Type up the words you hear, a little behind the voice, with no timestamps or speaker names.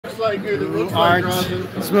like, dude, it looks aren't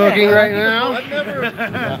like smoking right now. I've never,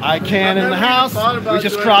 I can in the house. We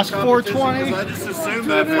just crossed 420. I just assumed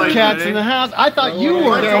that played Cats in the house. I thought you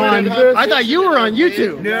were on. I thought you were on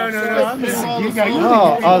YouTube. No, I'm just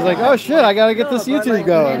Oh, I was like, oh shit, I gotta get this YouTube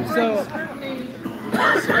going.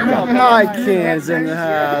 Pie cans in the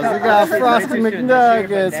house. We got Frosty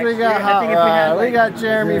McNuggets. We got Hot Rod. We got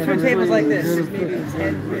Jeremy from tables like this.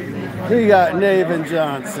 We got Nathan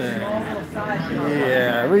Johnson.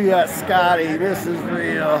 Yeah, we got Scotty. This is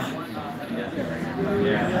real.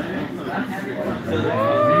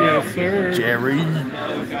 Yes, sir. Jerry.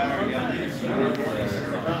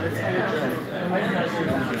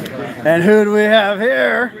 And who do we have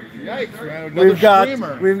here? Yikes, man.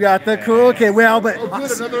 We've got the cool kid. Well, but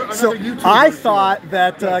another so YouTuber. I thought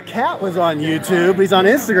that Cat was on YouTube. He's on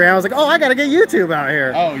Instagram. I was like, oh, I gotta get YouTube out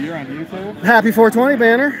here. Oh, you're on YouTube? Happy 420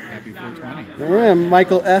 banner. Happy 420. Yeah,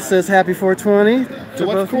 Michael S says happy 420. So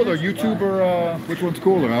what's cooler, YouTube or which one's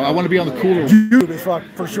cooler? I want to be on the cooler one. YouTube is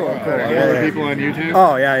for sure. Cool. Other people on YouTube?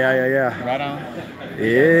 Oh yeah. Right on.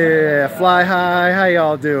 Yeah, fly high. How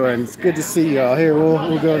y'all doing? It's good to see y'all. Here,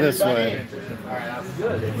 we'll go this way.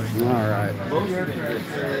 All right.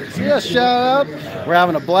 So yeah, shout out. We're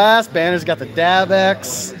having a blast. Banner's got the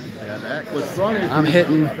DabX. I'm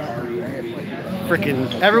hitting freaking.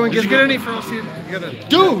 Everyone gets. Did you get any Frosty?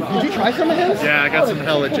 Dude, did you try some of his? Yeah, I got some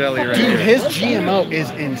hella jelly right Dude, here. his GMO is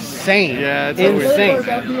insane. Yeah, it's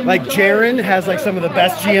insane. Like Jaron has like some of the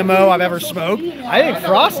best GMO I've ever smoked. I think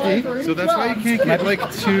Frosty. So that's why you can't get like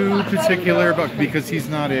too particular, but because he's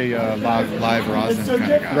not a live rosin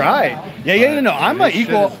kind of guy. Right. Yeah. No, I'm an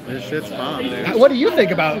equal. This shit's bomb, dude. What do you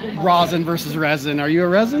think about rosin versus resin? Are you a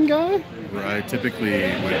resin guy? I typically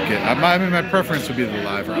would get. I mean, my preference would be the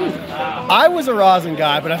live rosin. I was a rosin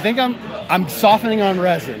guy, but I think I'm softening on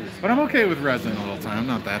resin. But I'm okay with resin all the time. I'm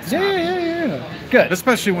not that snobby. Yeah. Good.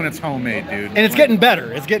 Especially when it's homemade, dude. And it's getting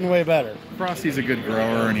better. It's getting way better. Frosty's a good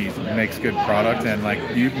grower and he makes good product. And like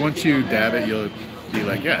once you dab it, you'll be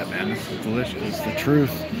like, yeah, man, this is delicious. It's the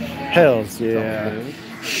truth. Hells yeah.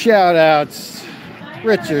 Shout outs,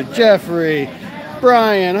 Richard, Jeffrey,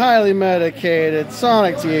 Brian, Highly Medicated,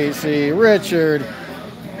 Sonic THC, Richard,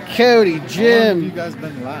 Cody, Jim. You guys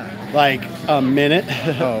been live? Like a minute.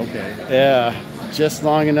 Oh, okay. Yeah, just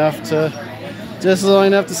long enough to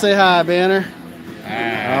say hi, Banner.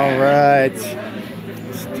 All right.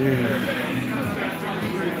 Let's do.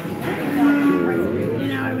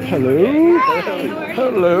 Hello.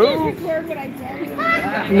 Hello.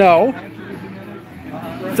 No.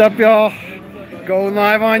 What's up, y'all? Going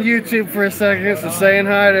live on YouTube for a second, so saying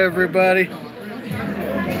hi to everybody. All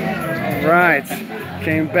right.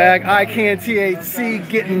 Came back. I Can THC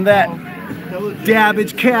getting that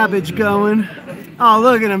dabbage cabbage going. Oh,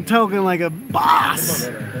 look at him toking like a boss.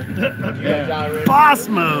 Boss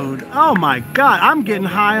mode. Oh my God. I'm getting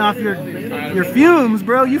high off your fumes,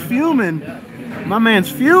 bro. You fuming. My man's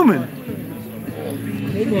fuming.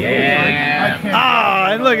 Yeah.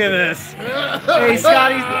 Oh, and look at this. Hey,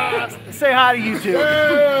 Scotty, say hi to YouTube.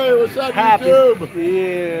 Hey, what's up, Happy. YouTube?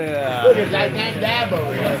 Yeah. Look at that dab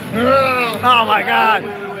over here. Oh my God.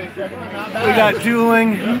 We got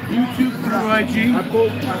dueling. YouTube through IG.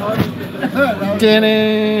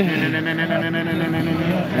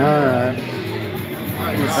 Alright.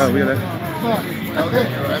 Oh, we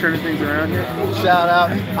gotta turn things around here. Shout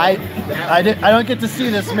out. I don't get to see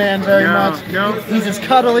this man very much. No. He's as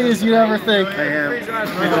cuddly as you ever think. I am.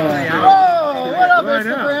 Oh, what up,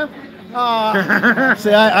 Instagram?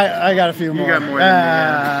 See, I got a few more. You got more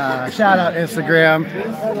than me, shout out Instagram.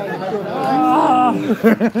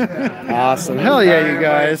 Awesome. Hell yeah, you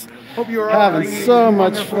guys. Hope you're having so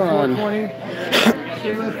much fun.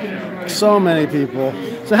 So many people.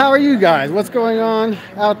 So how are you guys? What's going on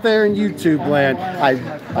out there in YouTube land?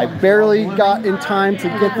 I barely got in time to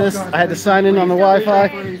get this. I had to sign in on the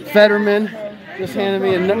Wi-Fi. Fetterman just handed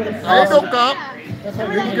me a note. Awesome.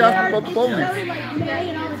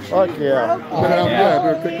 Fuck yeah.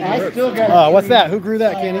 Oh, what's that? Who grew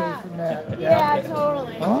that, Kenny? Yeah,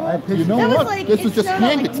 totally. You know what? This was just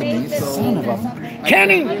handed to me. Son of a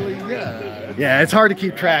Kenny! Yeah, it's hard to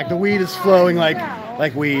keep track. The weed is flowing like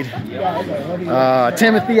weed.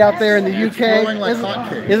 Timothy out there in the UK.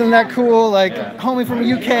 Isn't that cool? Like, homie from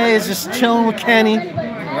the UK is just chilling with Kenny.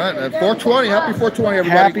 All right, 420. Happy 420,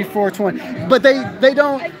 everybody. Happy 420. But they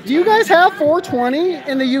don't. Do you guys have 420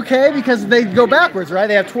 in the UK? Because they go backwards, right?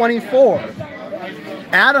 They have 24.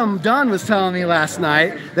 Adam Dunn was telling me last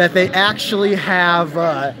night that they actually have,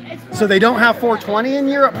 so they don't have 420 in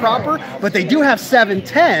Europe proper, but they do have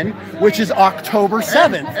 710, which is October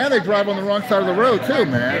 7th. And they drive on the wrong side of the road too,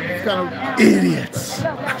 man. It's kind of idiots.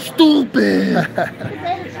 Stupid.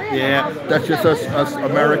 Yeah. That's just us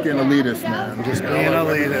American elitists, man. Just being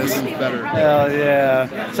elitist. Everything's better. Hell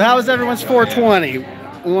yeah. So how was everyone's 420?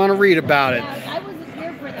 We want to read about it. I wasn't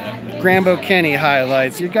here for that. Grambo Kenny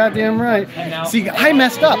highlights. You're goddamn right. See, I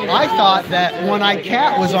messed up. I thought that One-Eyed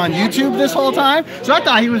Cat was on YouTube this whole time, so I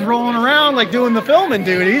thought he was rolling around like doing the filming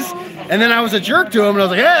duties. And then I was a jerk to him, and I was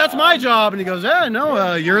like, "Yeah, that's my job." And he goes, "Yeah,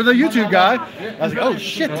 no, you're the YouTube guy." I was like, "Oh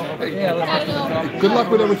shit." Good luck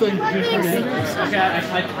with everything. Let's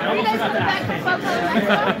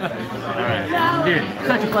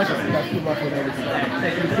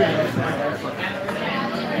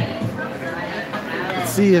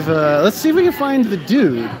see if we can find the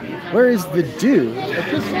dude. Where is the dude?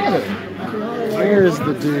 Where is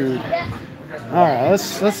the dude? All right, let's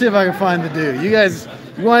see if I can find the dude. You guys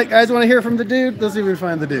want to hear from the dude? Let's see if we can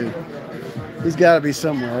find the dude. He's got to be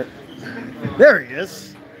somewhere. There he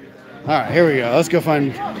is. All right, here we go. Let's go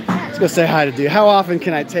say hi to dude. How often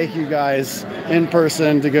can I take you guys in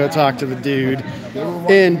person to go talk to the dude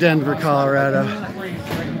in Denver, Colorado?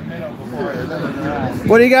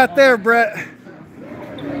 What do you got there, Brett?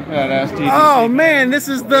 Oh man, this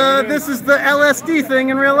is the LSD thing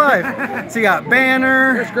in real life. So you got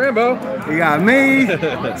Banner, There's Grambo. you got me,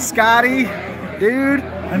 Scotty, dude.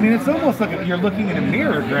 I mean, it's almost like you're looking in a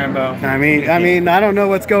mirror, Grambo. I mean, I don't know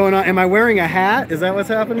what's going on. Am I wearing a hat? Is that what's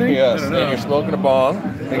happening? Yes, and you're smoking a bong.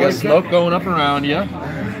 You got smoke going up around you.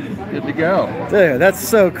 Good to go. Dude, that's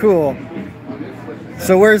so cool.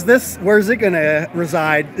 So where's it gonna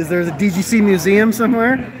reside? Is there a DGC museum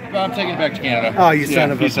somewhere? Well, I'm taking it back to Canada. Oh, you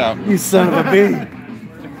son of a peace out. You son of a bee.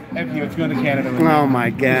 It's going to Canada. Oh my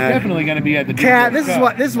It's god. definitely going to be at the Cat,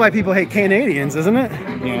 DudeGrows this is why people hate Canadians, isn't it?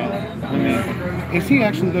 Yeah. I mean, is he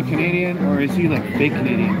actually the Canadian or is he like fake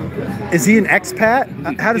Canadian? Is he an expat?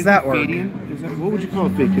 How does that work? What would you call a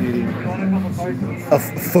fake Canadian? A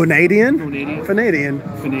Fanadian? Canadian. Fanadian.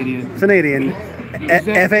 Canadian.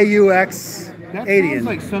 F-A-U-X. That Adian. sounds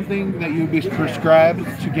like something that you would be prescribed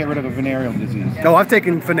to get rid of a venereal disease. Oh, I've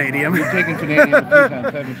taken Fanadium. You've taken Canadian a few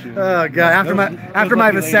times, haven't you? Oh god, after my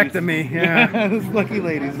lucky vasectomy. Yeah. Those lucky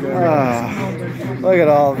ladies. Oh, look at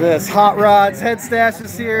all this. Hot Rod's head stash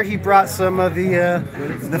is here. He brought some of the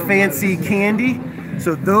fancy candy.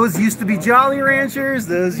 So those used to be Jolly Ranchers.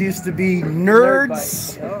 Those used to be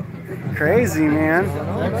Nerds. Crazy, man.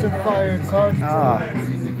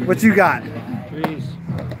 What you got?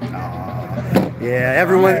 Yeah,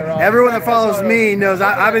 everyone that follows me knows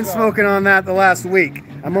I've been smoking on that the last week.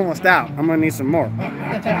 I'm almost out. I'm gonna need some more.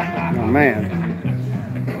 Oh man.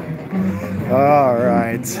 All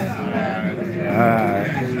right.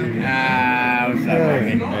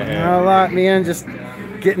 A lot, man. Just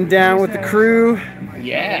getting down with the crew.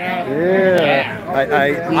 Yeah.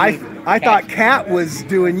 I thought Cat was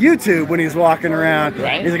doing YouTube when he was walking around.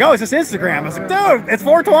 Right. He's like, oh, it's just Instagram. I was like, dude, it's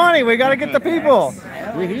 420. We got to get the people.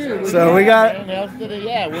 We're here. So we got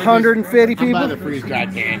 150 I'm by the people.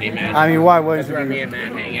 freeze-dried candy, man. I mean, why wouldn't That's where me you? and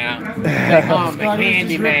Matt hang out. They call him the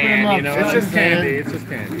candy man, you know. It's just candy. It's just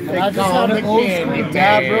candy. They call him the candy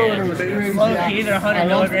man. Either 100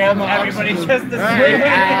 milligrams, everybody's just the same.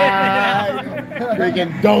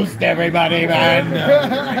 Freaking dosed everybody, man.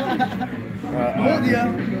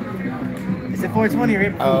 Is it 420 or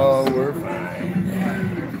 8? Oh, we're fine.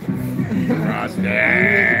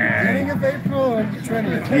 Yeah.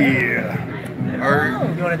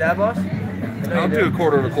 You want a dab, boss? I'll do a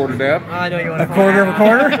quarter of a quarter dab. I know you want A quarter of a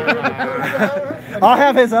quarter? I'll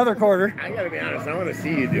have his other quarter. I gotta be honest, I want to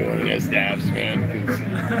see you doing this dabs, man. 'Cause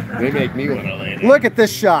they make me want to lay down. Look at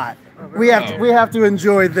this shot. We have to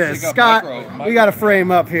enjoy this. Scott, we got to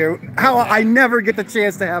frame up here. How I never get the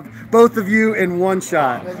chance to have both of you in one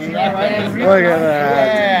shot. Look at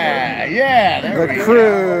that. Yeah, there The we crew.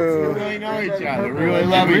 go. We really know each other. We really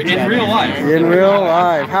love each other. In real life. In real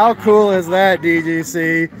life. How cool is that,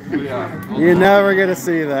 DGC? You never get to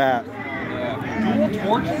see that.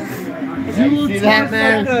 See that,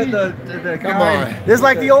 man? Come on. This is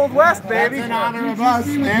like the Old West, baby. That's in honor of us,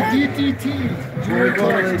 man. We're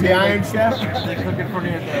going to the Iron Chef.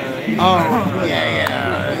 Oh,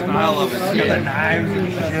 yeah. I love it. He's got knives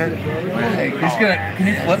and shit. Can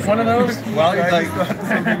you flip one of those? While he's like,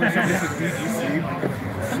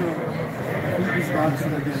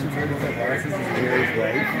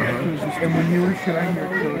 And when you were showing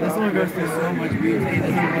your this one goes through so much beauty.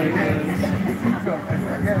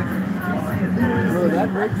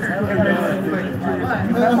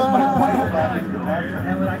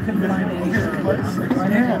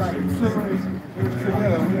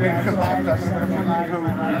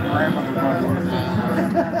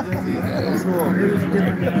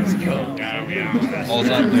 All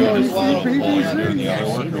I'm doing is doing the other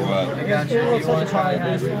work or what?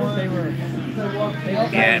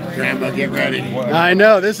 Yeah, Grandma, get ready. I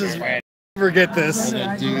know, this is... Forget this.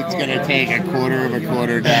 The dude's gonna take a quarter of a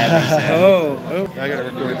quarter dab. Oh, I gotta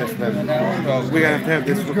record this then. We gotta have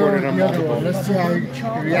this recorded on multiple. Let's see how he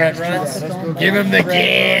reacts to that. Let's go. Give him the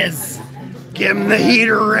gas. Give him the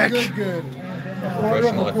heater, Rick. Good.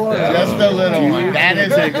 Just a little one. That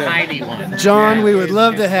is a tiny one. John, we would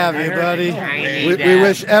love to have you, buddy. We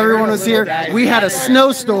wish everyone was here. We had a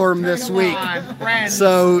snowstorm this week,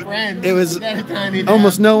 so it was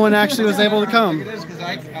almost no one actually was able to come.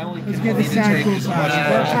 Let's get the sound cool side.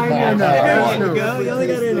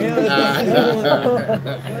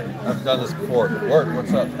 I've done this before. Work,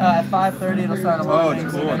 what's up? At 5:30 it'll start unloading.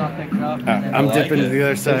 Oh, cool. And I'll pick it up. I'm dipping to the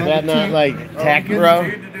other Is that side. not like tech, bro?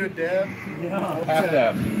 Half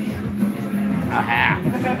that.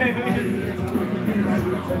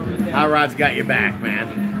 Hot Rod's got your back,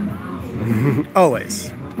 man.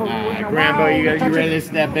 Always. Rambo, you ready to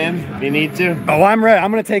step in? If you need to. Oh, I'm ready.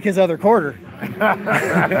 I'm going to take his other quarter. Who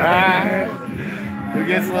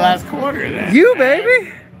gets the last quarter then? You,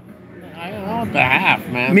 baby. I don't want the half,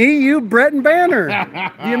 man. Me, you, Brett, and Banner.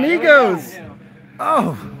 The amigos.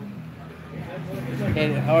 Oh.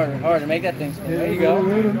 Okay, harder. Make that thing spin. There you go.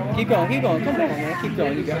 Keep going. Come on, man. Keep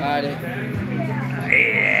going. You got it.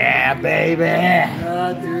 Yeah, baby.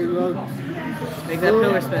 Make that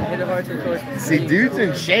pillar spin. Hit it hard to the pillar spin. See, dude's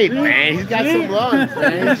in shape, man. He's got some lungs,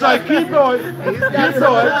 man. He's like, keep going. He's got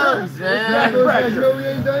some lungs, man.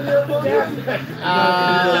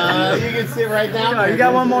 You can sit right down. You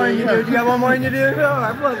got one more in you, dude. You got one more in you, dude.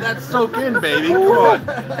 That's soak in, baby. Come on.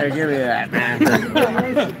 Hey, give me that, man.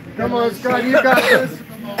 Come on, Scott, you got this.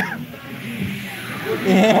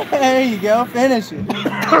 Yeah, there you go. Finish it.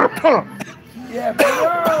 Yeah, baby.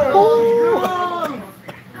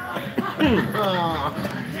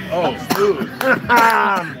 Oh, smooth.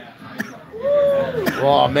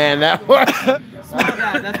 Oh, man, that was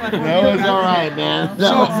all right, man.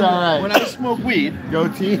 That was all right. When I smoke weed, Go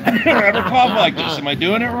team. I have a cough like this. Am I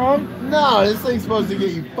doing it wrong? No, this thing's supposed to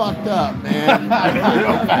get you fucked up, man.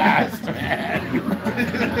 Real fast, man.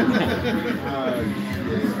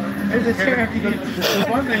 There's a chair.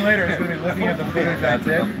 One thing later is going to be looking at the footage that's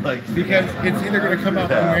it. Because it's either going to come out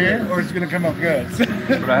weird or it's going to come out good.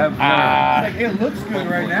 But I have Like, it looks good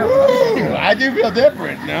right now. Ooh, I do feel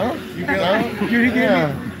different, no? You feel like, dude, he gave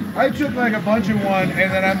me, I took like a bunch of one,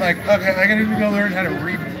 and then I'm like, okay, I gotta go learn how to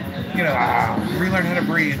relearn how to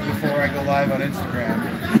breathe before I go live on Instagram.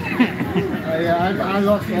 Yeah, I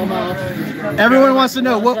lost all my oxygen. Everyone wants to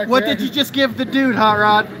know, what did you just give the dude, Hot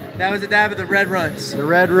Rod? That was a dab of the red runs. The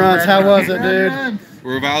red runs. How was it, dude?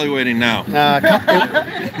 We're evaluating now.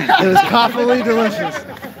 It was coffee delicious.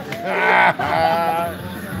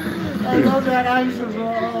 I love that ice as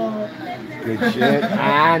well. Good shit.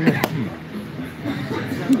 And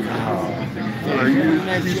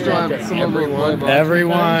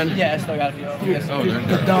Everyone. Yeah, I still got a few. Oh,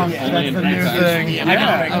 The dunk. That's the new thing. the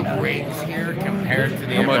amount of wigs here compared to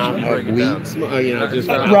the amount of weeds, just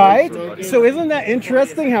Right? So isn't that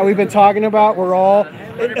interesting how we've been talking about we're all,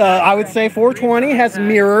 I would say 420 has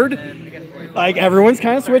mirrored, like everyone's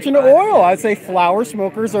kind of switching to oil. I'd say flower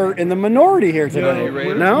smokers are in the minority here today.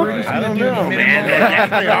 No? I don't know, man. They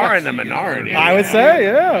definitely are in the minority. I would say,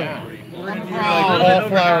 yeah. All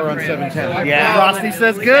flour on 710. Yeah. Frosty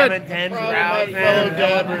says good. 710 route,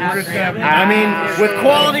 I mean, with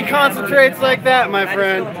quality concentrates like that, my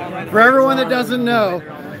friend, for everyone that doesn't know,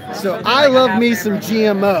 so I love me some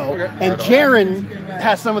GMO, and Jaren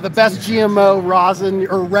has some of the best GMO rosin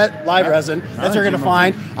or live resin that you're gonna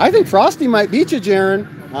find. I think Frosty might beat you, Jaren.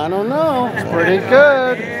 I don't know. It's pretty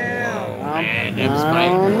good. Man, them I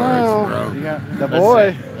spike don't know. bro. The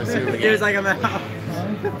boy. Let's see what we It was got. like a mouth.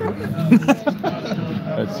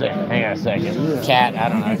 Let's see. Hang on a second. Cat, I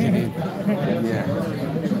don't know.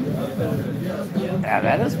 Yeah,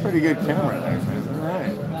 that is pretty good camera there.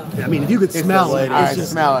 I mean, if you could smell it, All right, it's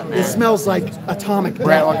just, smell it, man. it smells like atomic.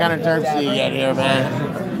 Brett, what kind of terps do you get here,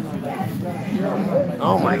 man?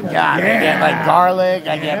 Oh my God! I get like garlic.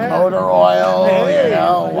 I get motor oil. You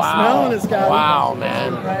know, wow. smelling is got it. Wow,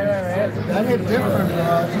 man. That hit different.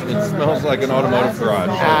 It smells like an automotive garage.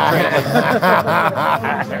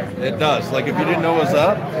 It does. Like if you didn't know what was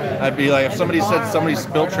up, I'd be like, if somebody said somebody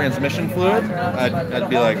spilled transmission fluid, I'd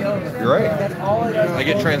be like, you're right. I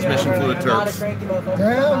get transmission fluid terps.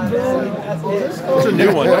 Damn, bro. It's a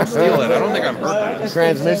new one. Don't steal it. I don't think I've heard that.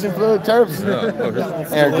 Transmission fluid terps.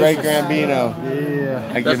 And Great Gambino.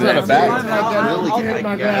 Yeah. I give That's not it a bad. I'll Really good.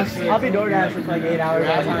 Gas. I'll be DoorDash for like 8 hours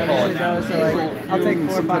at a time. So like, I'll take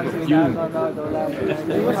 4 boxes of gas on DoorDash.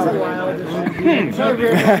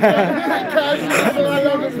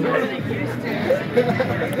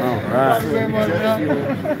 All right.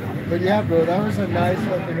 But yeah, bro, that was a nice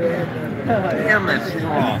fucking day. Damn, that's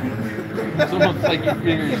strong. It's almost like you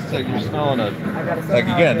figure it's like you're smelling a. Like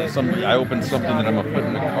again, it's I opened something that I'm gonna put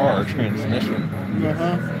in the car, transmission.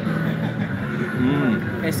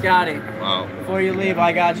 Hey Scotty, Wow. before you leave,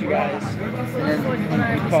 I got you guys. And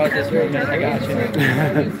then we pause this for a minute. I got you.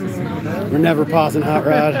 We're never pausing Hot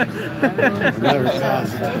Rod. Never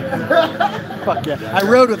pausing. Fuck yeah. I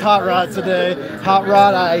rode with Hot Rod today. Hot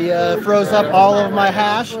Rod, I froze up all of my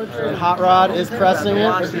hash, and Hot Rod is pressing it.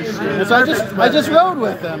 And so I just rode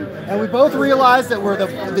with them, and we both realized that we're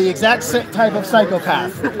the exact type of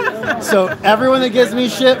psychopath. So everyone that gives me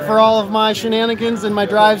shit for all of my shenanigans and my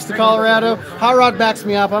drives to Colorado, Hot Rod backs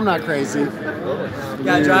me up. I'm not crazy. You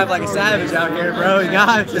gotta drive like a savage out here, bro. You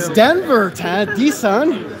got to. It's Denver,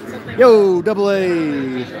 D-Son. Yo, double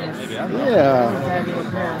A. Yeah.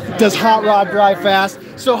 Does Hot Rod drive fast?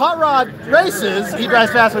 So Hot Rod races. He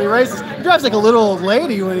drives fast when he races. He drives like a little old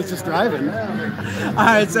lady when he's just driving.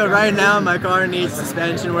 Alright, so right now my car needs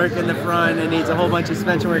suspension work in the front. It needs a whole bunch of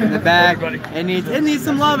suspension work in the back. It needs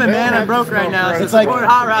some loving, man. I'm broke right now. So It's like- support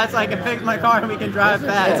Hot Rod so I can fix my car and we can drive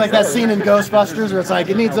fast. It's like that scene in Ghostbusters where it's like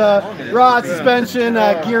it needs a rod, suspension,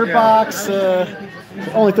 gearbox,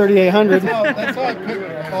 only 3,800. That's how I pick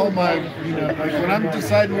all my, like when I'm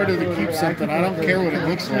deciding whether to keep something, I don't care what it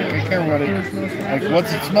looks like. I care what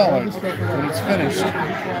what's it smell like when it's finished.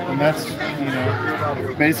 And that's,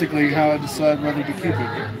 basically how I decide whether to keep it.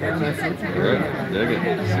 Good. Dig it.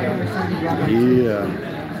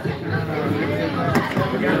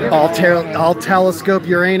 Yeah. All telescope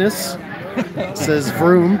Uranus, says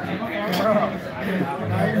Vroom.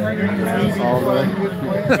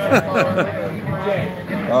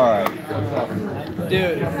 All right.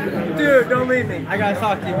 Dude, don't leave me. I gotta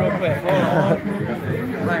talk to you real quick. Hold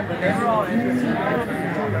on. Right, but they were all interested.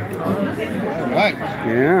 Right.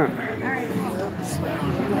 Yeah.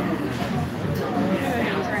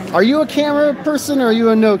 Are you a camera person or are you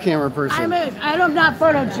a no camera person? I'm not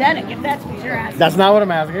photogenic, if that's what you're asking. That's not what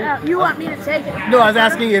I'm asking. You want me to take it? No, I was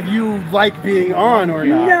asking if you like being on or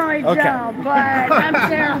not. No, I don't, but I'm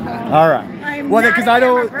terrible. All right. I'm Well, not because a I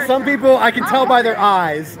camera don't. person. Some people I can tell by their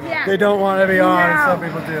eyes Yeah. they don't want to be on, and No. some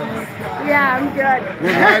people do. Yeah, I'm good.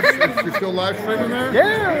 You're still live streaming there?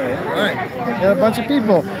 Yeah. Right. Yeah, a bunch of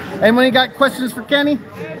people. Anyone got questions for Kenny?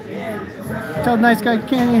 Tell the nice guy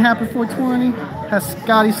Kenny happy 420. Has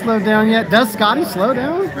Scotty slowed down yet? Does Scotty slow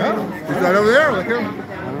down? Yeah. He's right over there. Look at him.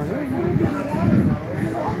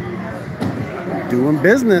 Doing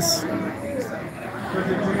business.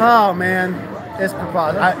 Oh man, it's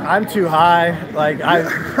preposterous. I'm too high.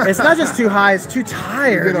 It's not just too high. It's too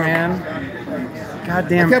tired, man. God I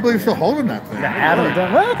damn. can't believe you're still holding that thing.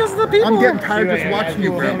 Well, because the people. I'm getting tired just watching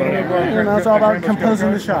you, Brad. It's all about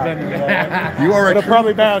composing the shot. You are a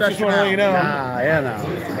Probably bounce, just want to let you know.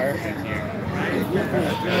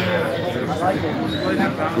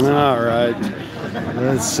 All right.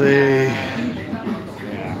 Let's see.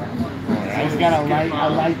 He's got a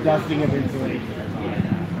light dusting of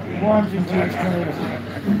insulation. Ones and twos.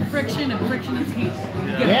 Friction and heat.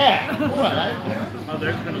 Yeah.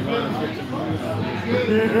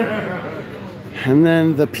 And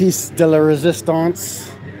then the piece de la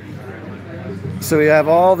resistance. So we have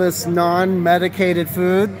all this non-medicated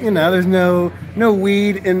food. There's no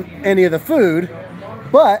weed in any of the food.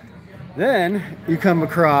 But then you come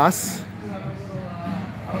across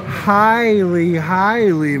highly,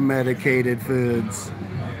 highly medicated foods.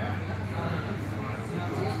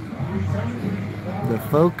 The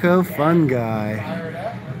Foco fungi.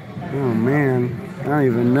 Oh man, I don't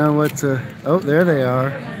even know what to. Oh, there they are.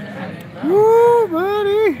 Woo,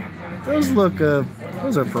 buddy.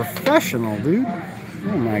 Those are professional, dude.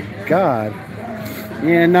 Oh my god.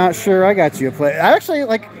 Yeah, not sure I got you a plate. Actually,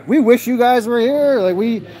 we wish you guys were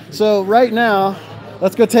here. So right now,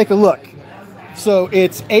 let's go take a look. So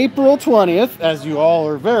it's April 20th, as you all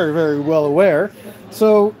are very, very well aware.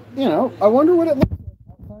 So, I wonder what it looks like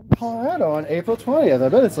outside Colorado on April 20th. I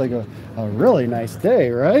bet it's like a really nice day,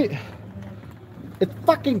 right? It's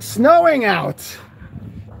fucking snowing out.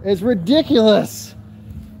 is ridiculous.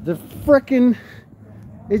 The frickin',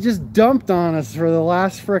 it just dumped on us for the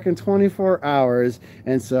last frickin' 24 hours.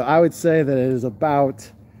 And so I would say that it is about,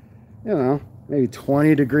 you know, maybe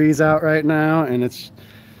 20 degrees out right now. And it's,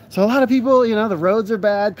 so a lot of people, you know, the roads are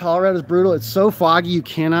bad. Colorado's brutal. It's so foggy you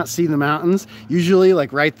cannot see the mountains. Usually,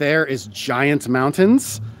 like right there is giant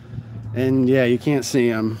mountains. And yeah, you can't see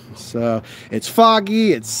them. So it's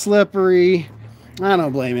foggy, it's slippery. I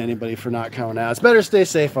don't blame anybody for not coming out. It's better stay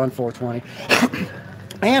safe on 420.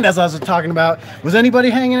 And as I was talking about, was anybody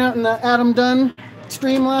hanging out in the Adam Dunn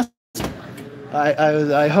stream last?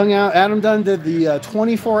 I hung out. Adam Dunn did the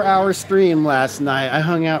 24-hour stream last night. I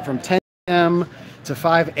hung out from 10 a.m. to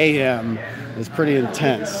 5 a.m. It was pretty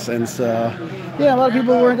intense. And so, yeah, a lot of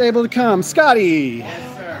people weren't able to come. Scotty,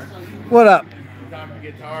 what up?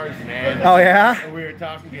 Guitars, man. Oh, yeah? We were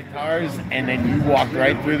talking guitars, and then you walked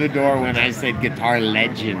right through the door when I said guitar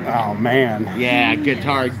legend. Oh, man. Yeah,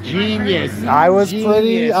 guitar genius. I was Genius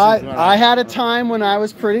pretty, is I had a time when I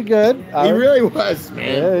was pretty good. He really was,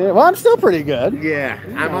 man. Yeah. Well, I'm still pretty good. Yeah,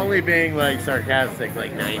 I'm only being like sarcastic,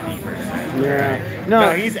 like 90%. Yeah.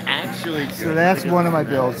 No, he's actually good. So that's one of my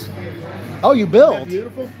builds. Oh, you build?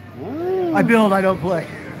 Beautiful. I build, I don't play.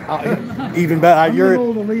 Even better.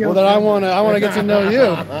 Well, then I want to get to know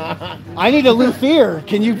you. I need a luthier.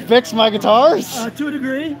 Can you fix my guitars? To a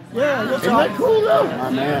degree. Yeah. Isn't that cool though?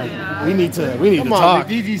 Oh, man, we need to Come on, talk.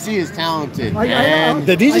 the DGC is talented.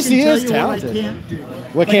 The DGC is talented. What I can't do.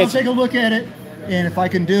 What can't I'll take a look at it, and if I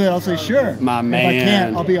can do it, I'll say sure. My man. If I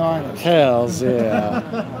can't, I'll be honest. Hells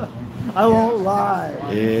yeah. I won't lie.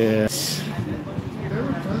 Yes.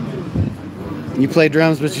 You play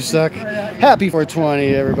drums, but you suck. Happy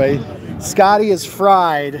 420, everybody. Scotty is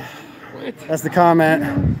fried. What? That's the comment.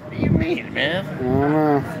 What do you mean, man? I don't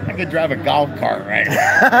know. I could drive a golf cart right now.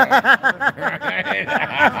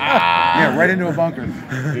 Yeah, right into a bunker.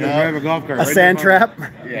 You drive a golf cart. A sand trap.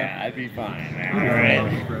 Yeah, I'd be fine, man. All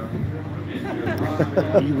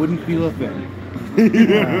right. You wouldn't feel a thing.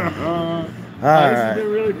 All right. This has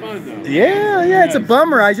been really fun, though. Yeah, it's a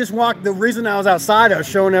bummer. I just walked. The reason I was outside, I was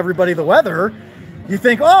showing everybody the weather. You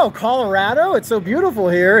think, oh, Colorado, it's so beautiful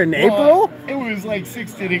here in April. It was like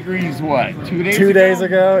 60 degrees, what, 2 days 2 ago? days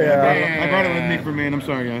ago, yeah. I brought it with me for me, and I'm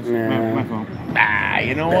sorry, guys. Yeah. My fault. Nah,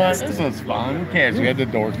 you know what? This was fun. Who cares? We had the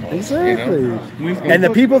door closed. Exactly. You know? And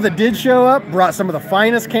the people that did show up brought some of the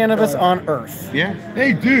finest cannabis on earth. Yeah.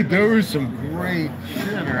 Hey, dude, there was some great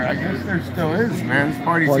sugar. I guess there still is, man. This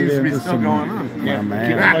party seems to be still going on. Yeah,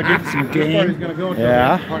 man. Get some game.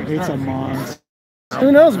 Yeah. It's a monster. Who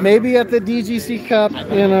knows? Maybe at the DGC Cup,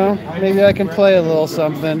 you know, maybe I can play a little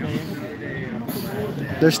something.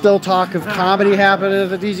 There's still talk of comedy happening at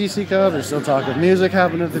the DGC Cup. There's still talk of music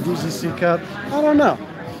happening at the DGC Cup. I don't know.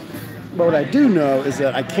 But what I do know is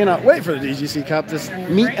that I cannot wait for the DGC Cup to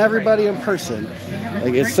meet everybody in person.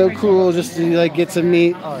 Like, it's so cool just to like get to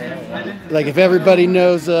meet. Like, if everybody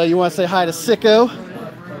knows, you want to say hi to Sicko.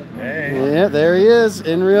 Hey. Yeah, there he is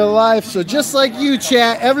in real life. So just like you,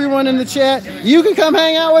 chat, everyone in the chat, you can come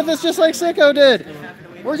hang out with us just like Sicko did.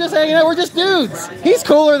 We're just hanging out. We're just dudes. He's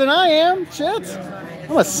cooler than I am. Shit.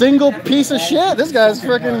 I'm a single piece of shit. This guy's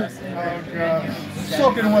freaking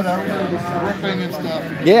Soaking with ripping and stuff.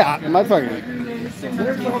 yeah. My fucking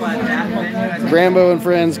Rambo and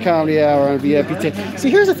Friends Comedy Hour on VIP.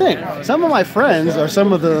 See, here's the thing. Some of my friends are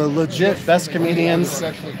some of the legit best comedians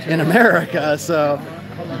in America. So.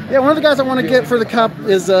 Yeah, one of the guys I want to get for the cup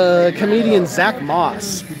is comedian Zach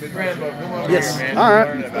Moss. Yes. All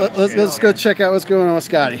right. Let's go check out what's going on with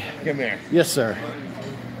Scotty. Come here. Yes, sir.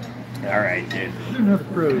 All right, dude.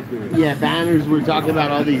 Yeah, banners. We're talking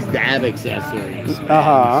about all these dab accessories.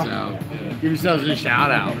 Uh-huh. So, give yourselves a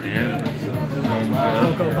shout out, man.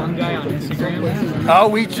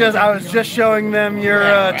 Oh, I was just showing them your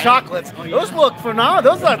chocolates. Those look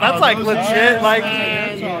phenomenal. That's like legit. Like,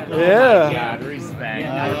 yeah. God, respect.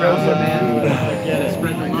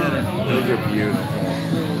 Those are beautiful.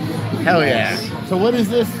 Hell yeah. So what is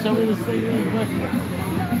this? Show me this thing.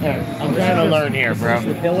 I'm trying to learn here, bro. This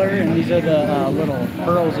is the pillar, and these are the little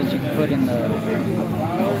pearls that you can put in the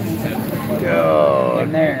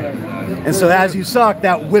in there. And so as you suck,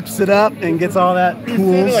 that whips it up and gets all that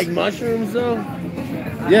cool. They're like mushrooms, though.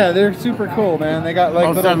 Yeah, they're super cool, man. They got like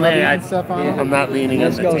little rubber and stuff on them. I'm not leaning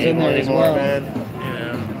on the goes in table there as anymore, well. man.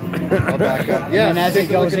 I'll back up. Yeah, And as it take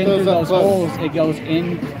a look goes at in through those up close. holes, it goes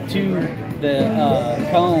into the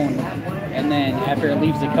cone, and then after it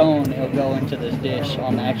leaves the cone, it'll go into this dish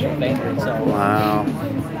on the actual vapor itself. Wow.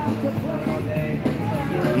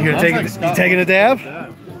 You taking a dab? Yeah.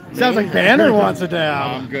 Sounds like Banner wants a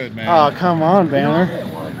dab. I'm good, man. Oh, come on, Banner.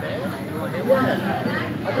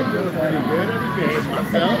 I've been doing pretty good. I've behaved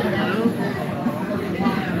myself, you know.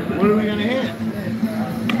 What are we gonna hit?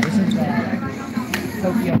 This is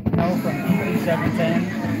Tokyo Snow from DP710.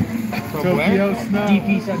 Tokyo Snow.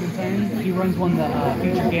 DP710. He runs one of the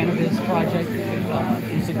Future Cannabis Project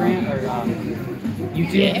Instagram or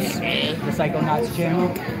YouTube. The Psychonauts channel.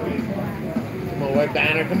 Come on, what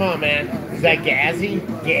banner? Come on, man. Is that Gazzy?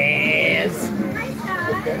 Gas.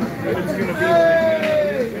 It's gonna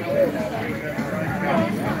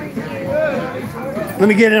Let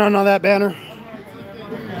me get in on all that banner.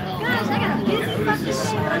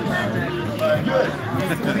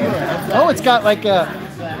 Oh, it's got like a.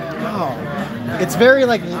 Oh, it's very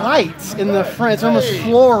like light in the front. It's almost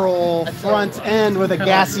floral front end with a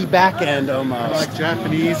gassy back end almost. Like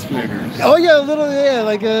Japanese flavors. Oh yeah, a little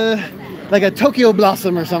like a Tokyo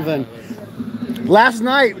Blossom or something. Last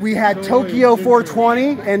night we had Tokyo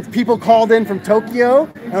 420 and people called in from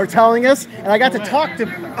Tokyo and were telling us, and I got to talk to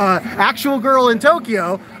actual girl in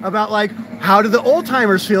Tokyo about like how do the old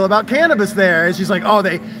timers feel about cannabis there, and she's like, oh,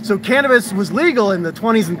 so cannabis was legal in the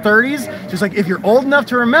 20s and 30s. She's like, if you're old enough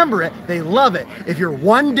to remember it, they love it. If you're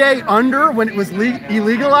one day under when it was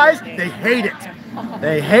illegalized, they hate it.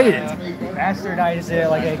 They hate it. Bastardized it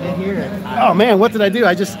like I did here. Oh man, what did I do?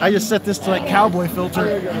 I just set this to like cowboy filter.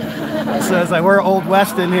 It says like we're Old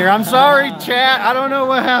West in here. I'm sorry, chat. I don't know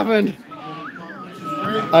what happened.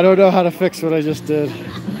 I don't know how to fix what I just did.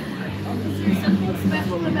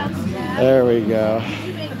 There we go.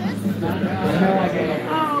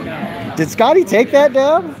 Did Scotty take that,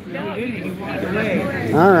 Deb?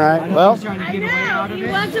 All right. Well. I know. He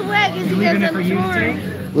wants to wet because he does some touring.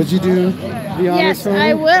 Would you do the honors Yes, for me?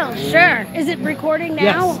 I will. Sure. Is it recording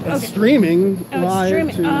now? Yes, it's streaming Oh, it's live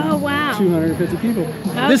streaming. to Oh, wow. 250 people.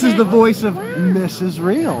 This is the voice of Mrs.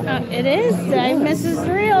 Real. It is. I'm Mrs.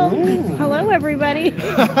 Real. Hello, everybody.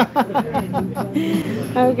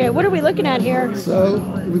 Okay, what are we looking at here? So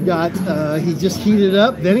we've got, he just heated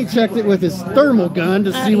up, then he checked it with his thermal gun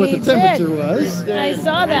to see what He the temperature did. was. I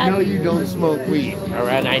saw that. I know you don't smoke weed, all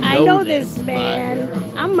right? I know this, man.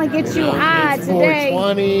 I'm going to get you high it's today.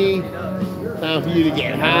 420. Time for you to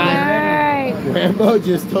get high. Alright. Rambo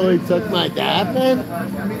just totally took my dab, man.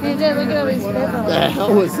 He did. Look at all these people. The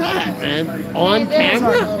hell was that, man? On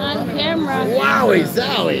camera? On camera. Wowie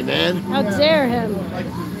zowie, man. How dare him.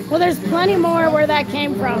 Well, there's plenty more where that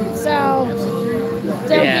came from, so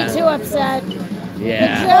don't be too upset. Yeah.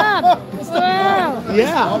 Good job. Wow.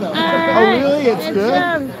 Yeah. All Oh, right. really? It's good?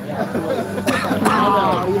 job.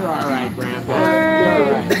 Oh, you're all right, Grandpa. All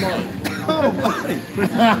right.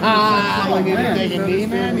 Look at you taking knee,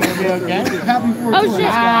 man. You gonna be okay? Oh,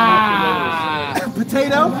 shit.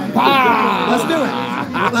 Potato? Let's do it.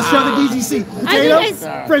 Let's show the DGC. Potatoes,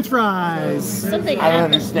 French fries. Something I don't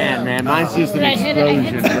understand, man. Mine's just an Did I hit it? I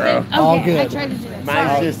hit explosion, bro. something. All Okay, good. I tried to do it. Mine's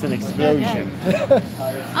Sorry. just an explosion.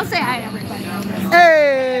 I'll say hi, everybody.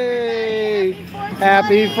 Hey!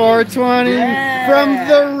 Happy 420 from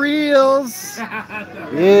the Reels.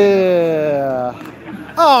 Yeah.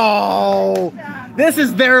 Oh, this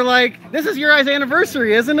is your guys'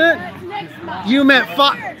 anniversary, isn't it? You met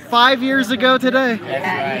 5 years ago today.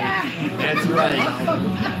 That's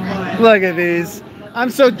right. Look at these. I'm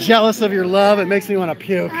so jealous of your love. It makes me want to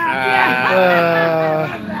puke.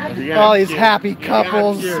 All these happy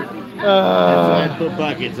couples. I put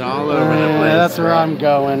buckets all over the place. That's where I'm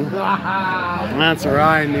going. That's where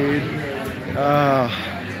I need.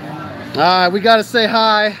 We got to say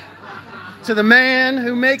hi to the man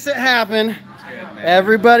who makes it happen.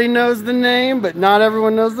 Everybody knows the name, but not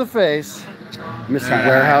everyone knows the face. Mr.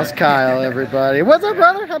 Warehouse Kyle, everybody. What's up,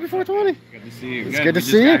 brother? Happy 420. Good to see you. It's good to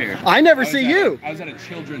see you. I never see you. I was at a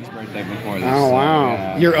children's birthday before this. Oh,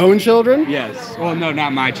 wow. So, Your own children? Yes. Well, no,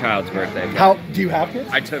 not my child's birthday. How do you have kids?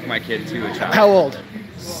 I took my kid to a child. How old?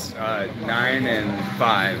 9 and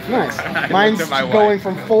 5. Nice. I Mine's looked at my going wife.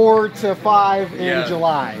 from 4 to 5 in Yeah.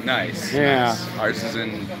 July. Nice. Yeah. Nice. Ours is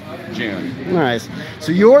in June. Nice.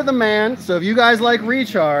 So you're the man. So if you guys like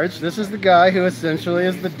Recharge, this is the guy who essentially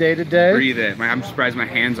is the day-to-day. Breathe it. I'm surprised my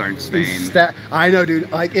hands aren't stained. I know,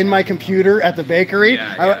 dude. Like in my computer at the bakery,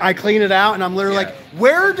 I clean it out and I'm literally like,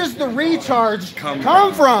 where does the Recharge come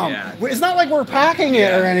from? Yeah. It's not like we're packing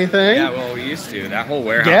it or anything. Yeah, well, we used to. That whole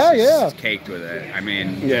warehouse is caked with it. I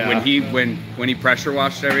mean, when he pressure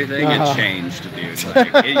washed everything, it changed, dude.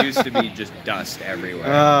 Like, it used to be just dust everywhere.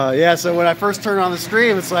 Yeah. So when I first turned on the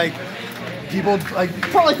stream, it's like people like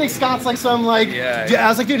probably think Scott's like some like. I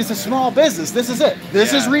was like, dude, it's a small business. This is it.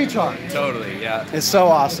 This is Recharge. Totally. Yeah. It's so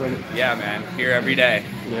awesome. Yeah, man. Here every day.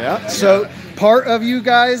 Yeah. So part of you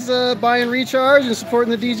guys buying Recharge and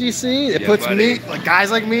supporting the DGC, it puts me, like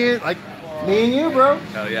guys like me, like Me and you, bro.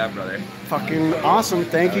 Hell yeah, brother. Fucking awesome.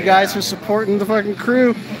 Thank you guys for supporting the fucking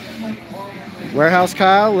crew. Warehouse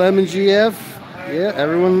Kyle, Lemon GF. Yeah,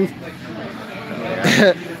 everyone.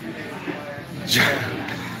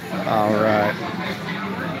 All right.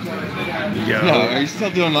 Yo, are you still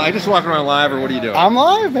doing live? Are you just walking around live, or what are you doing? I'm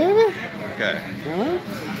live, baby. Okay.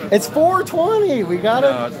 It's 4:20. We got it.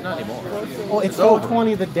 No, it's not anymore. Well, it's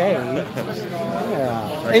 4:20 the day.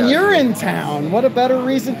 Yeah. And you're in town. What a better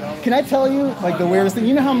reason. Can I tell you, like, the weirdest thing?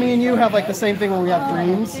 You know how me and you have, like, the same thing when we have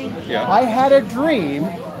dreams? Yeah. I had a dream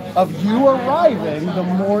of you arriving the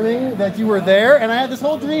morning that you were there, and I had this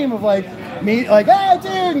whole dream of, like, me, like, hey,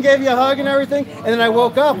 dude, and gave you a hug and everything. And then I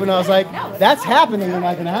woke up, and I was like, that's happening in,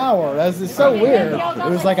 like, an hour. That's just so weird. It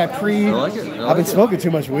was like I've been smoking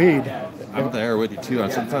too much weed. I'm there with you too. And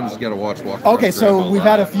sometimes you gotta watch Walk. Okay, so we've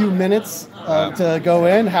had a few minutes to go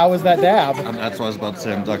in. How was that dab? That's what I was about to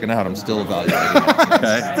say. I'm ducking out. I'm still evaluating.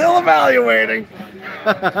 Okay. Still evaluating.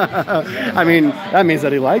 I mean, that means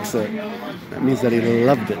that he likes it. That means that he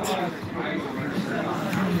loved it.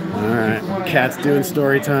 All right, Cat's doing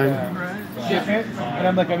story time. And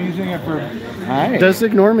I'm like, I'm using it for. Hi. Just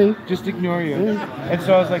ignore me. Just ignore you. And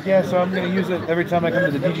so I was like, yeah, so I'm going to use it every time I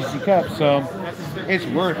come to the DGC Cup. So it's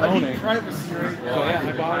worth owning. So yeah,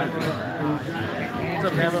 I bought it.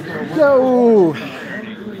 Yo.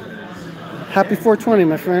 Happy 420,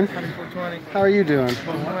 my friend. Happy 420. How are you doing?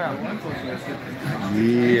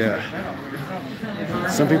 Yeah.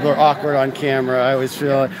 Some people are awkward on camera. I always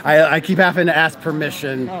feel I keep having to ask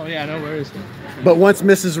permission. Oh yeah, no worries. But once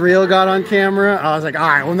Mrs. Real got on camera, I was like, all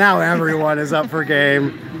right, well now everyone is up for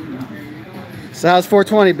game. So how's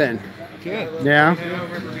 420 been? Good. Yeah?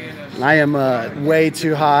 I am way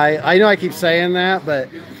too high. I know I keep saying that, but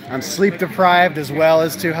I'm sleep deprived as well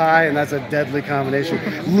as too high, and that's a deadly combination.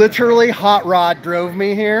 Literally, Hot Rod drove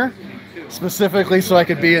me here specifically so I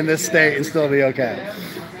could be in this state and still be okay.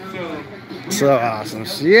 So awesome.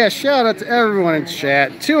 So yeah, shout out to everyone in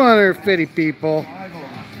chat. 250 people.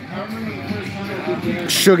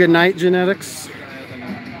 Sugar Night Genetics.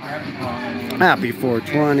 Happy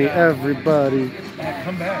 420, everybody.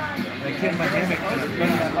 Come back. I get my hammock.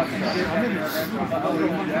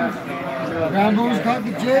 Rambo's got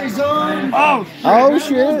the J's on. Oh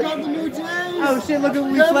shit. Rambo's got the new J's. Oh shit, look at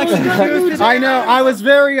reflection. I know, I was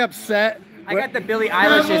very upset. I got the Billie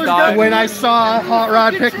Eilish's, dog. When I saw Hot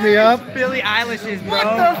Rod pick me up. Billie Eilish's, bro.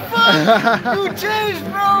 What the fuck? New J's,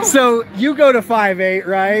 bro. So you go to 5'8",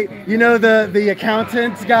 right? You know the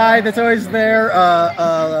accountant guy that's always there,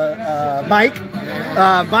 Mike.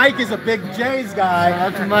 Mike is a big J's guy.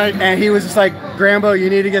 Mike. And he was just like, Grambo, you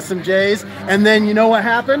need to get some J's. And then you know what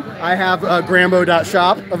happened? I have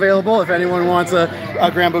Grambo.shop available if anyone wants a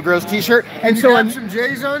Grambo Grows t-shirt. And You so got some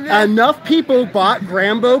J's on there? enough people bought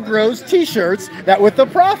Grambo Grows t-shirts that with the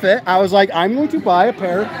profit, I was like, I'm going to buy a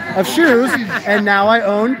pair of shoes. And now I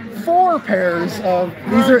own 4 pairs of,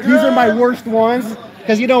 these are my worst ones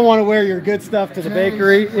because you don't want to wear your good stuff to the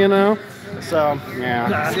bakery, you know? So,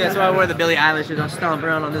 yeah. See, that's why I wear the Billie Eilish's. I'm stomping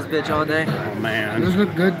around on this bitch all day. Oh, man. Those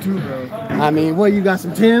look good too, bro. I mean, what, you got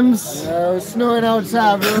some Timbs? It's snowing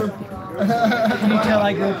outside, bro. Can you tell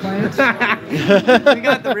I grow plants? We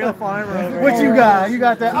got the real farmer over What you got? You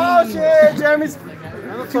got that? Oh, shit, Jeremy's...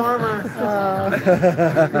 I'm a farmer.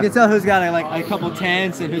 You can tell who's got like a couple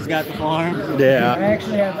tents and who's got the farm. I Yeah.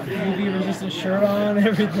 actually have a UV resistant shirt on,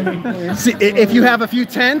 everything. See, if you have a few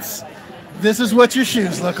tents, this is what your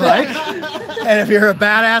shoes look like. And if you're a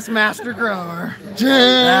badass master grower,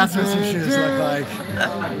 that's what your shoes look like.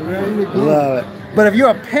 Love it. But if you're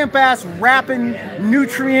a pimp ass rapping,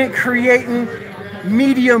 nutrient creating,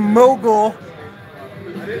 media mogul,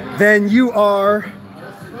 then you are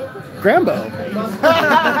Grambo.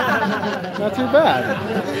 Not too bad.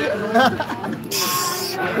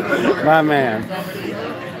 My man.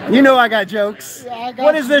 You know I got jokes.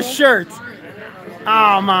 What is this shirt?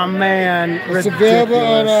 Oh my man. It's available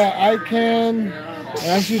on ICANN.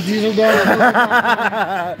 Actually, Diesel Dog.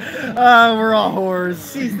 Oh, we're all whores.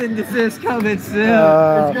 Cease and desist coming soon.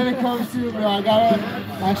 It's gonna come soon, bro.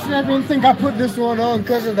 Actually, I didn't think I put this one on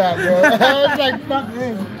because of that, bro. I was like, fuck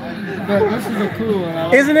this. But this is a cool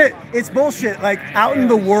one. Isn't it? It's bullshit. Like, out in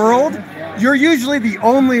the world, you're usually the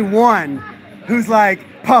only one who's like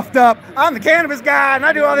puffed up. I'm the cannabis guy and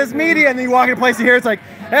I do all this media. And then you walk in a place here, it's like,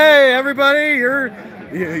 hey, everybody, you're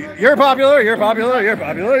popular, you're popular, you're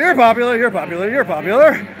popular, you're popular, you're popular, you're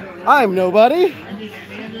popular. I'm nobody.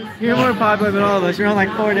 You're more popular than all of us. You're on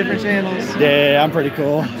like 4 different channels. Yeah, I'm pretty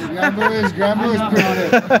cool. Grambo is pretty good.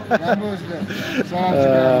 Grambo is good. Shout out to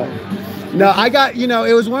Grambo. No, I got, you know,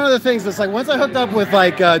 it was one of the things that's like, once I hooked up with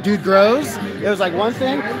like DudeGrows, it was like one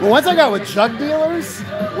thing. But once I got with jug dealers,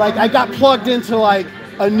 like I got plugged into like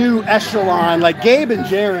a new echelon. Like Gabe and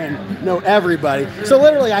Jaron know everybody. So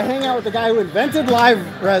literally I hang out with the guy who invented live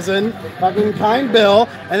resin, fucking Kind Bill,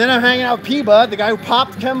 and then I'm hanging out with P-Bud, the guy who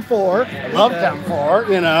popped Chem 4. I love Chem 4,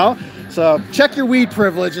 you know. So check your weed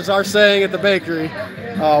privilege is our saying at the bakery.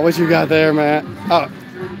 Oh, what you got there, Matt?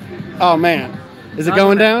 Oh man. Is it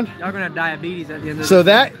going down? Y'all gonna have diabetes at the end of So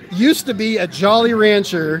that used to be a Jolly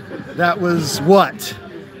Rancher that was what?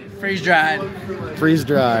 freeze dried. Freeze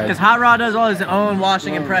dried. Because Hot Rod does all his own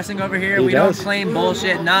washing and pressing over here. He We does. don't claim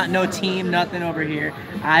bullshit, no team, nothing over here.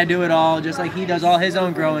 I do it all, just like he does all his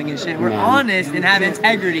own growing and shit. We're honest and have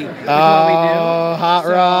integrity with what we do. Hot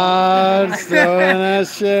Rod, throwing that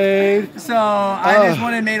shade. So I just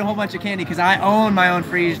went and made a whole bunch of candy because I own my own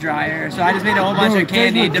freeze dryer. So I just made a whole bunch of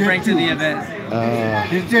candy to bring to the event.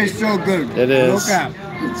 It tastes so good. It is. No cap.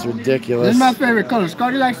 It's ridiculous. This is my favorite color.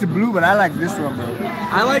 Scotty likes the blue, but I like this one, bro.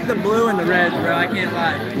 I like the blue and the red, bro. I can't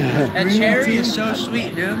lie. That cherry is so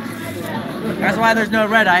sweet, dude. That's why there's no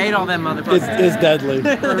red. I ate all them motherfuckers. It's deadly.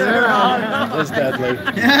 It's deadly.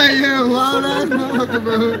 Yeah, wow, that's motherfucker,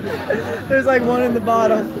 bro. There's like one in the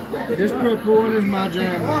bottom. This purple one is my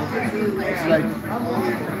jam, bro. It's like...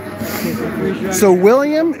 So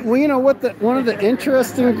William, well, you know what? One of the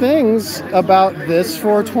interesting things about this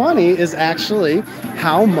 420 is actually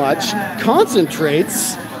how much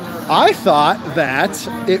concentrates. I thought that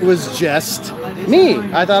it was just me.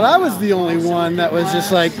 I thought I was the only one that was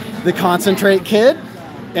just like the concentrate kid,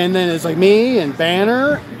 and then it's like me and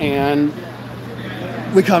Banner, and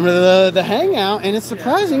we come to the hangout, and it's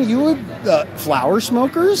surprising flower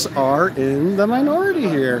smokers are in the minority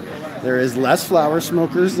here. There is less flower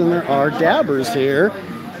smokers than there are dabbers here.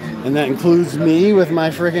 And that includes me with my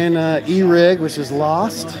friggin' e-rig, which is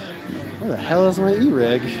lost. Where the hell is my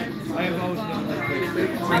e-rig?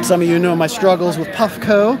 Some of you know my struggles with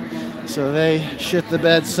Puffco. So they shit the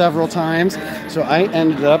bed several times. So I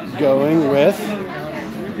ended up going with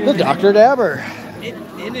the Dr. Dabber.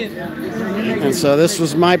 And so this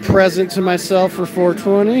was my present to myself for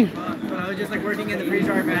 420. I was just like working in the freeze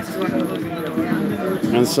dryer fastest one.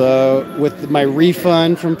 And so with my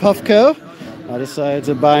refund from Puffco, I decided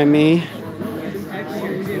to buy me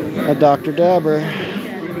a Dr. Dabber.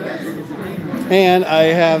 And I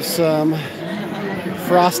have some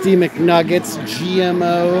Frosty McNuggets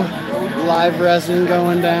GMO live resin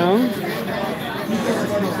going down.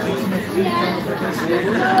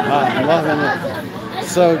 I'm loving it.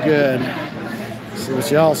 So good. See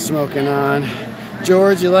what y'all smoking on.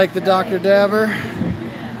 George, you like the Dr. Dabber?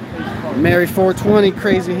 Mary 420,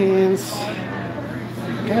 crazy hands.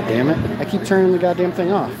 God damn it. I keep turning the goddamn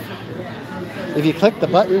thing off. If you click the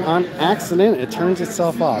button on accident, it turns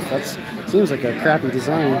itself off. That seems like a crappy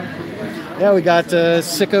design. Yeah, we got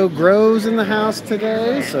DudeGrows in the house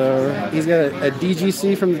today. So he's got a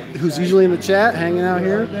DGC who's usually in the chat, hanging out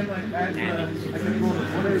here.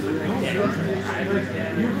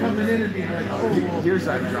 Here's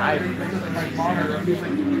our drive.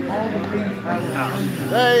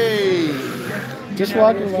 Hey! Just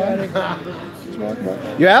walking by.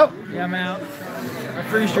 You out? Yeah, I'm out. My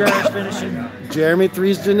freeze dryer is finishing. Jeremy,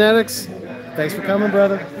 Threes Genetics. Thanks for coming,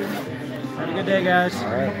 brother. Have a good day, guys.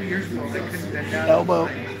 All right. Elbow.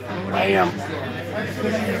 Bam.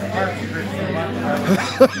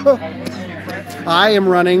 I am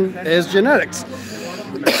running as Genetics.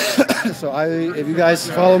 So if you guys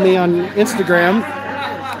follow me on Instagram,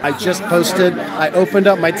 I just posted, I opened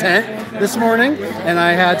up my tent this morning and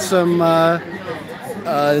I had some,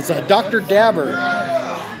 it's a Dr. Dabber.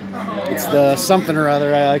 It's the something or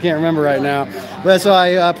other, I can't remember right now. But so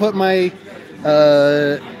I put my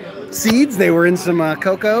seeds, they were in some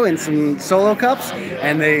cocoa and some solo cups,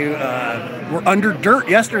 and they were under dirt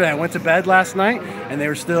yesterday. I went to bed last night and they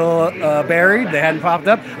were still buried. They hadn't popped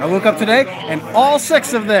up. I woke up today and all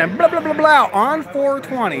 6 of them, blah, blah, blah, blah, on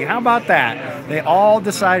 420. How about that? They all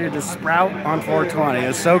decided to sprout on 420. It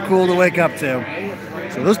was so cool to wake up to.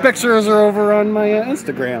 So those pictures are over on my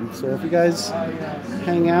Instagram. So if you guys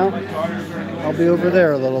hang out, I'll be over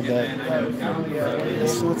there a little bit.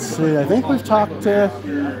 So let's see. I think we've talked to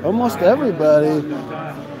almost everybody.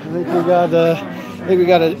 I think we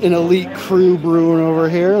got an elite crew brewing over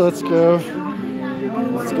here. Let's go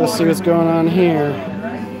see what's going on here.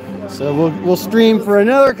 So we'll stream for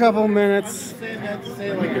another couple minutes. Like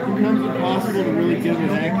it becomes impossible to really give an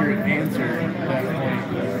accurate answer at that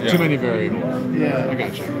point. Yeah. Too many variables. Yeah, I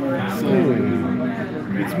got you. So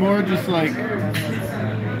it's more just like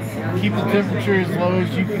keep the temperature as low as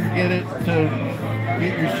you can get it to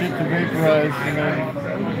get your shit to vaporize, and then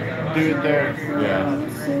do it there. Yeah.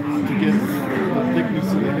 To get the thickness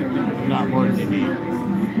of the hippie. Not more than you need.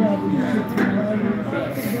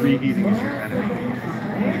 Reheating is your enemy.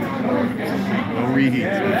 No reheat. I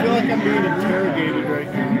feel like I'm being interrogated right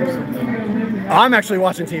now or something. I'm actually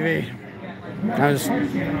watching TV. I just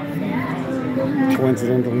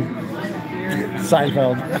coincidentally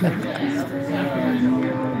Seinfeld.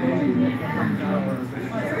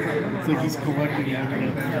 It's like he's collecting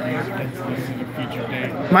evidence against this in a future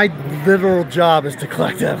day. My literal job is to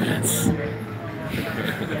collect evidence.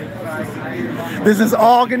 This is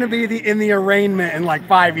all going to be in the arraignment in like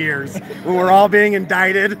 5 years when we're all being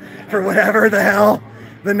indicted for whatever the hell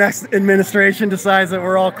the next administration decides that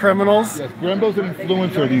we're all criminals. Yes, Grambo's an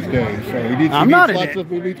influencer these days, so he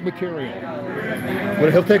needs material.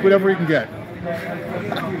 But he'll take whatever he can get.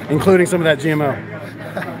 Including some of that GMO.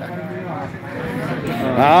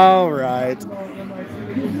 All right.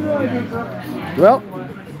 Well,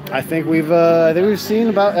 I think we've seen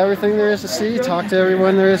about everything there is to see, talked to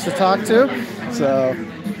everyone there is to talk to. So,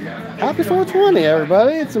 happy 420,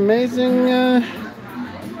 everybody! It's amazing that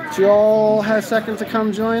you all had a second to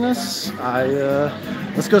come join us.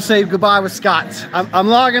 Let's go say goodbye with Scott. I'm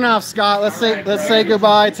logging off, Scott. Let's say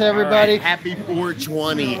goodbye to everybody. Right, happy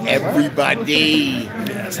 420, everybody.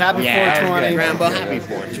 Yes, happy 420. Rambo, happy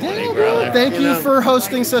 420, Yeah, brother. thank you for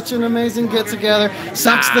hosting such an amazing get together.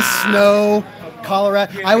 Sucks the snow.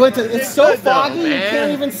 Colorado. I went to. It's so foggy you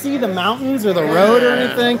can't even see the mountains or the road or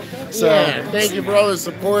anything. So thank you for all the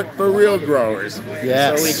support for real growers.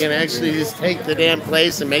 Yes. So we can actually just take the damn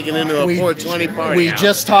place and make it into a 420 party. We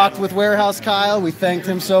just talked with Warehouse Kyle. We thanked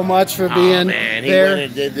him so much for being man. He there. went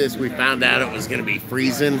and did this. We found out it was going to be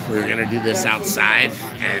freezing. We were going to do this outside,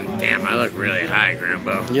 and damn, I look really high,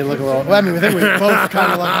 Grambo. You look a little. Well, I mean, I think we both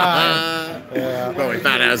kind of look high. Yeah. But we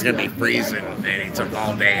found out it was going to be freezing, and he took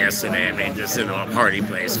all day yesterday and made this into a party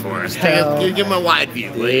place for us. Give him a wide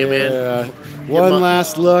view, will you, man? One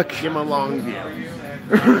last look. Give him a long view.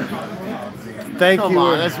 Thank you. Come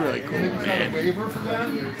on, that's really cool, man.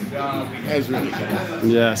 That's really cool.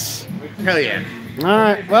 Yes. Hell yeah. All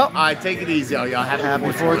right. Well, all right. Take it easy, y'all.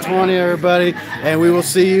 Happy 420, everybody, and we will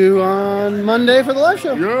see you on Monday for the live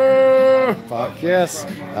show. Yeah. Fuck yes.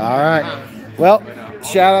 All right. Well,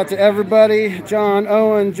 shout out to everybody: John,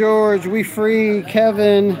 Owen, George, We Free,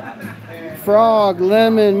 Kevin, Frog,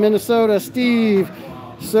 Lemon, Minnesota, Steve,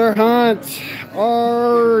 Sir Hunt,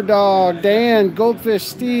 R Dog, Dan, Goldfish,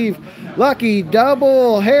 Steve, Lucky,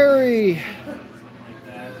 Double, Harry.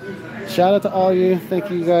 Shout out to all you.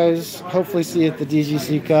 Thank you guys. Hopefully see you at the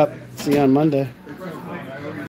DGC Cup. See you on Monday.